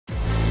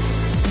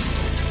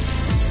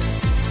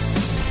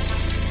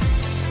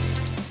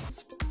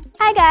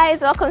Hi guys,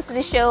 welcome to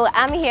the show.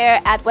 I'm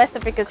here at West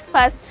Africa's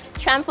first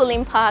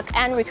trampoline park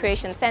and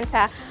recreation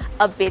center,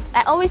 Upbeat.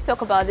 I always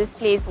talk about this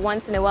place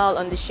once in a while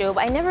on the show,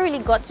 but I never really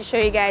got to show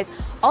you guys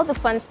all the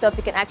fun stuff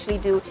you can actually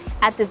do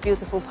at this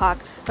beautiful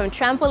park. From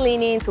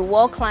trampolining to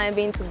wall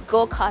climbing to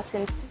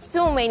go-karting,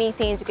 so many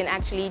things you can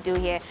actually do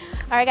here.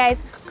 Alright guys,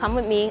 come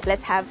with me,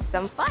 let's have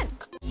some fun.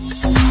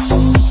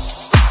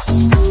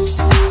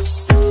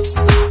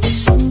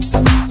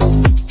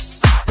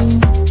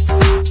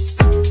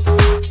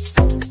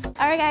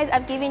 Alright guys,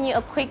 I've given you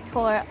a quick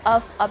tour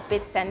of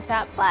Upbeat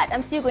Center, but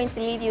I'm still going to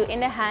leave you in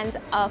the hands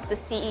of the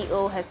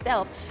CEO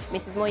herself,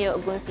 Mrs. Moyo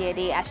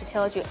Ogunsiede, as she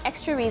tells you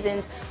extra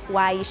reasons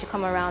why you should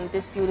come around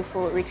this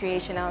beautiful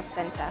recreational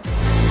center.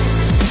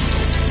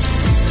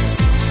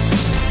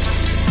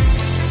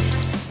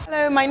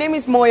 Hello, my name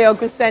is Moyo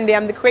Ogunsiede.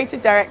 I'm the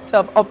creative director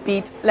of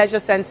Upbeat Leisure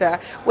Center.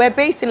 We're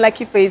based in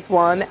Lekki Phase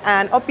 1,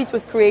 and Upbeat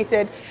was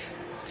created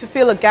to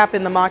fill a gap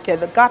in the market.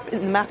 The gap in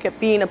the market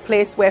being a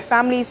place where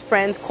families,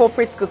 friends,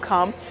 corporates could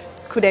come,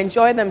 could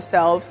enjoy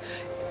themselves,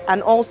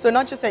 and also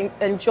not just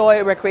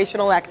enjoy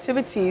recreational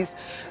activities,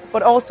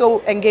 but also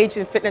engage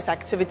in fitness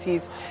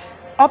activities.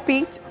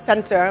 Upbeat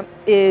Center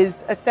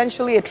is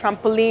essentially a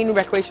trampoline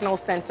recreational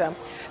center.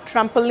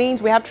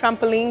 We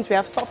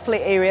have soft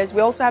play areas.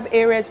 We also have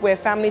areas where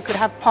families could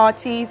have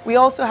parties. We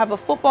also have a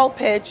football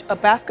pitch, a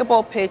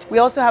basketball pitch. We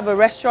also have a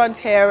restaurant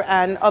here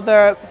and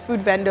other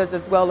food vendors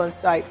as well on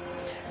site.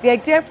 The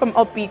idea from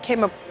Upbeat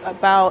came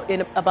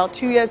about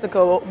 2 years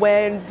ago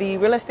when the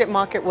real estate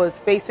market was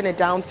facing a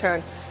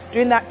downturn.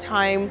 During that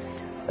time,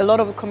 a lot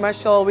of the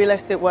commercial real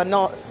estate were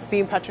not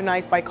being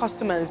patronized by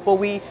customers, but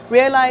we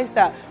realized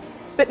that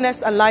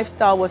fitness and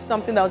lifestyle was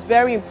something that was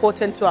very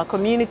important to our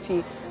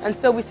community. And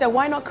so we said,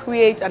 why not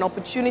create an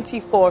opportunity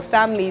for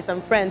families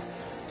and friends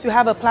to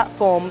have a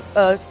platform,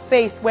 a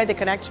space where they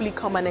can actually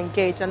come and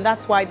engage. And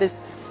that's why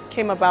this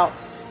came about.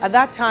 At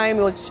that time,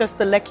 it was just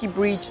the Lekki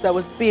Bridge that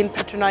was being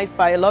patronized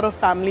by a lot of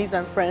families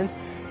and friends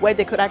where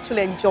they could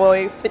actually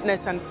enjoy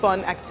fitness and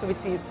fun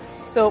activities.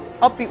 So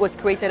Upbeat was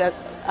created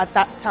at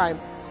that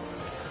time.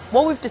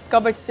 What we've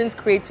discovered since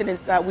creating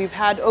is that we've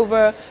had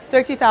over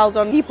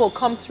 30,000 people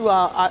come through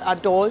our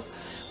doors.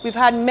 We've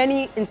had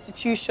many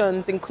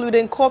institutions,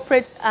 including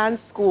corporates and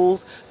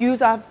schools,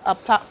 use our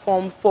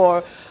platform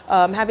for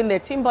having their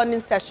team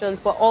bonding sessions,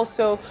 but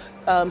also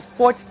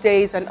sports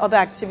days and other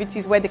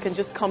activities where they can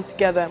just come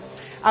together.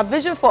 Our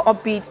vision for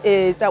Upbeat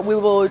is that we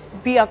will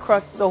be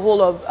across the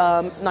whole of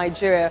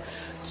Nigeria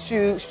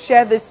to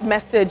share this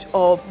message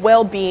of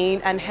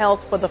well-being and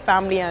health for the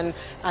family and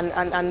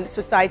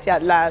society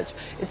at large.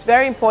 It's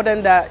very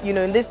important that, you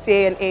know, in this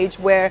day and age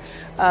where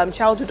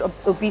childhood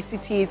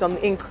obesity is on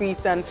the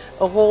increase and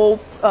a whole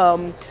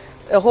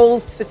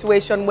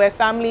situation where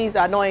families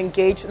are not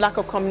engaged, lack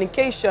of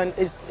communication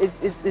is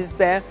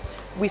there.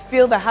 We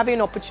feel that having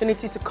an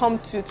opportunity to come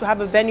to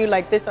have a venue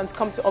like this and to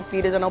come to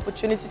Upbeat is an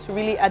opportunity to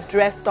really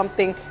address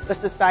something the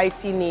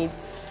society needs.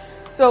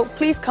 So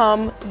please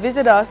come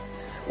visit us.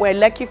 We're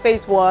Lekki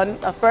Phase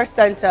 1. Our first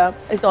center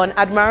is on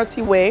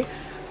Admiralty Way.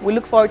 We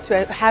look forward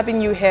to having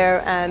you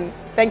here, and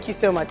thank you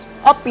so much.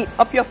 Upbeat,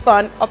 up your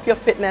fun, up your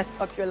fitness,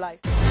 up your life.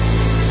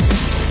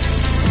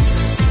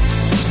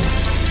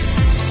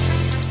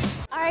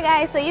 Alright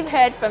guys, so you've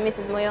heard from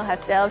Mrs. Moyo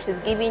herself. She's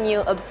giving you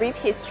a brief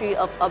history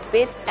of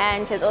Upbeat,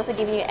 and she's also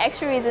giving you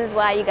extra reasons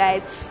why you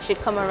guys should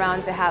come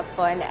around to have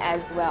fun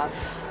as well.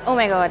 Oh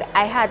my god,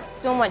 I had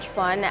so much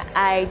fun.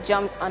 I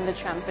jumped on the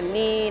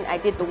trampoline, I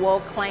did the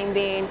wall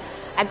climbing.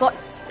 I got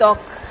stuck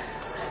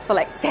for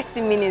like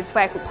 30 minutes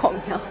before I could come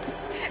down.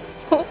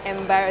 So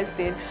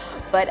embarrassing,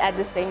 but at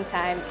the same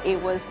time, it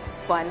was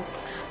fun.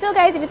 So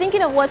guys, if you're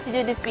thinking of what to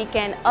do this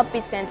weekend,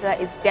 Upbeat Center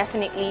is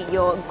definitely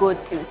your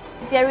go-to.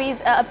 There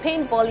is a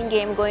paintballing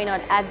game going on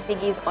at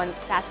Ziggy's on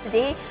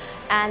Saturday,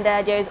 and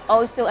there is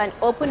also an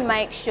open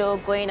mic show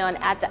going on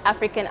at the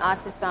African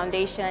Artists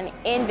Foundation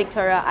in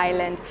Victoria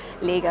Island,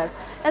 Lagos.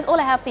 That's all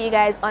I have for you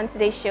guys on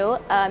today's show.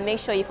 Make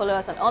sure you follow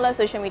us on all our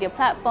social media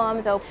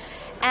platforms.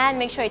 And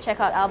make sure you check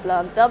out our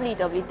blog,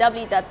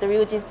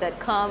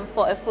 www.therealgist.com,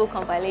 for a full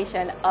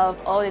compilation of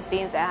all the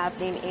things that are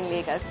happening in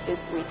Lagos this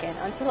weekend.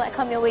 Until I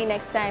come your way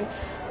next time,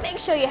 make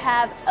sure you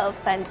have a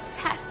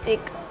fantastic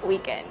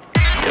weekend.